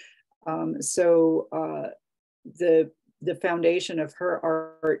creativity. So the foundation of her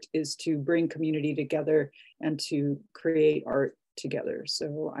art is to bring community together and to create art together.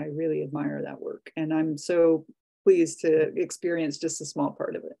 So I really admire that work, and I'm so pleased to experience just a small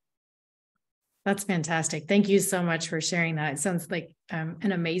part of it. That's fantastic. Thank you so much for sharing that. It sounds like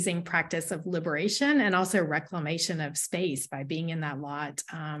an amazing practice of liberation and also reclamation of space by being in that lot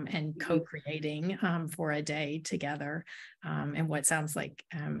and co-creating for a day together in what sounds like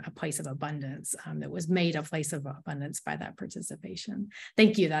a place of abundance that was made a place of abundance by that participation.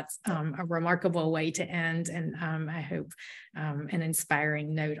 Thank you. That's a remarkable way to end, and I hope an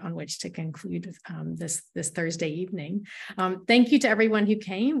inspiring note on which to conclude this Thursday evening. Thank you to everyone who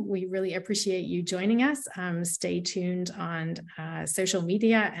came. We really appreciate you joining us. Stay tuned on social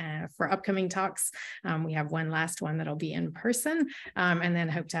media for upcoming talks. We have one last one that'll be in person, and then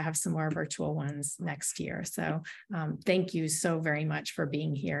hope to have some more virtual ones next year. So thank you so very much for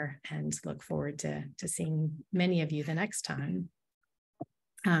being here, and look forward to seeing many of you the next time.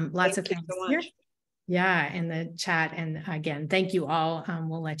 Lots of thanks so here. Yeah, in the chat. And again, thank you all.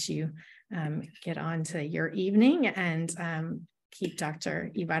 We'll let you get on to your evening, and keep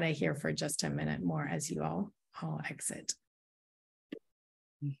Dr. Ybarra here for just a minute more as you all exit.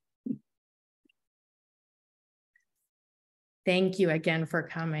 Thank you again for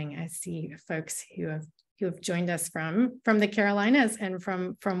coming. I see folks who have who have joined us from the Carolinas and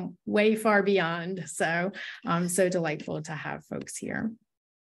from way far beyond. So so delightful to have folks here.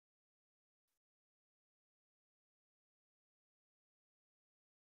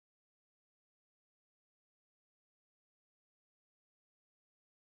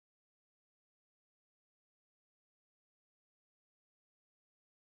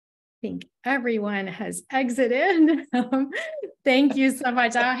 I think everyone has exited. Thank you so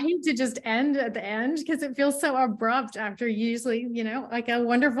much. I hate to just end at the end because it feels so abrupt after usually, like a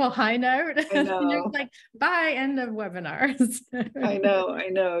wonderful high note. I know. Like, bye, end of webinars. I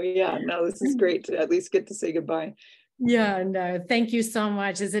know. Yeah, no, this is great to at least get to say goodbye. Yeah, no, thank you so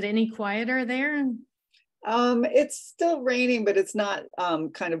much. Is it any quieter there? It's still raining, but it's not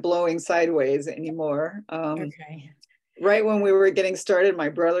kind of blowing sideways anymore. Okay. Right when we were getting started, my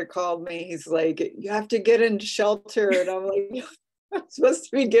brother called me. He's like, "You have to get in shelter." And I'm like, I'm supposed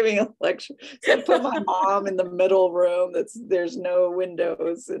to be giving a lecture. So I put my mom in the middle room there's no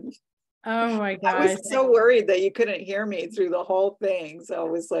windows. And oh my gosh. I was so worried that you couldn't hear me through the whole thing. So I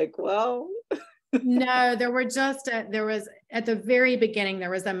was like, well. No, there was at the very beginning,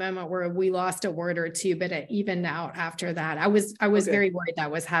 there was a moment where we lost a word or two, but it evened out after that. I was okay. Very worried that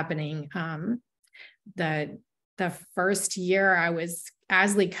was happening. The first year I was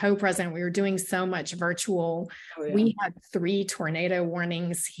ASLE co-president, we were doing so much virtual. Oh, yeah. We had 3 tornado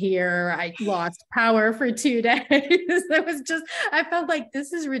warnings here. I lost power for 2 days. It was just, I felt like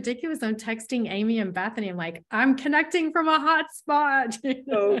this is ridiculous. I'm texting Amy and Bethany. I'm like, I'm connecting from a hot spot.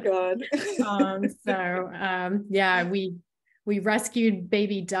 Oh God. Yeah, we rescued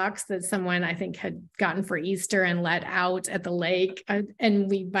baby ducks that someone I think had gotten for Easter and let out at the lake.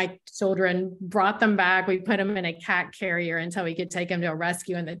 And my children brought them back. We put them in a cat carrier until we could take them to a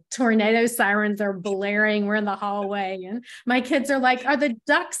rescue. And the tornado sirens are blaring. We're in the hallway. And my kids are like, are the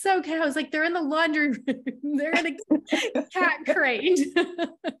ducks okay? I was like, they're in the laundry room. They're in a cat crate.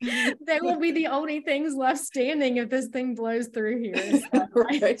 They will be the only things left standing if this thing blows through here. So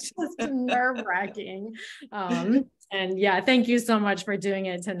right. It's just nerve-wracking. And yeah, thank you so much for doing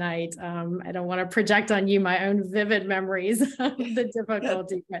it tonight. I don't want to project on you my own vivid memories of the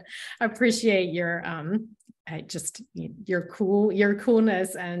difficulty, but I appreciate your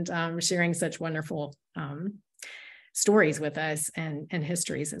coolness and sharing such wonderful stories with us and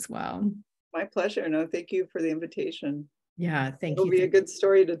histories as well. My pleasure. No, thank you for the invitation. Yeah, thank you. It'll be a good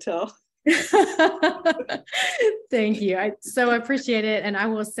story to tell. Thank you. I so appreciate it. And I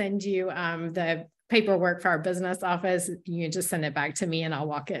will send you the paperwork for our business office. You can just send it back to me and I'll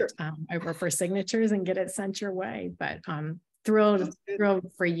walk it over for signatures and get it sent your way. But thrilled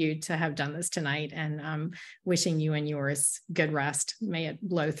for you to have done this tonight, and wishing you and yours good rest. May it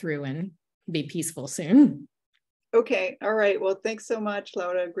blow through and be peaceful soon. Okay. All right. Well, thanks so much,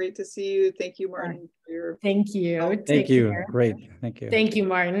 Laura. Great to see you. Thank you, Martin. For your Thank you. help. Thank you. Care. Great. Thank you. Thank you,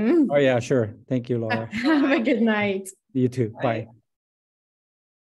 Martin. Oh yeah, sure. Thank you, Laura. Have a good night. You too. Bye.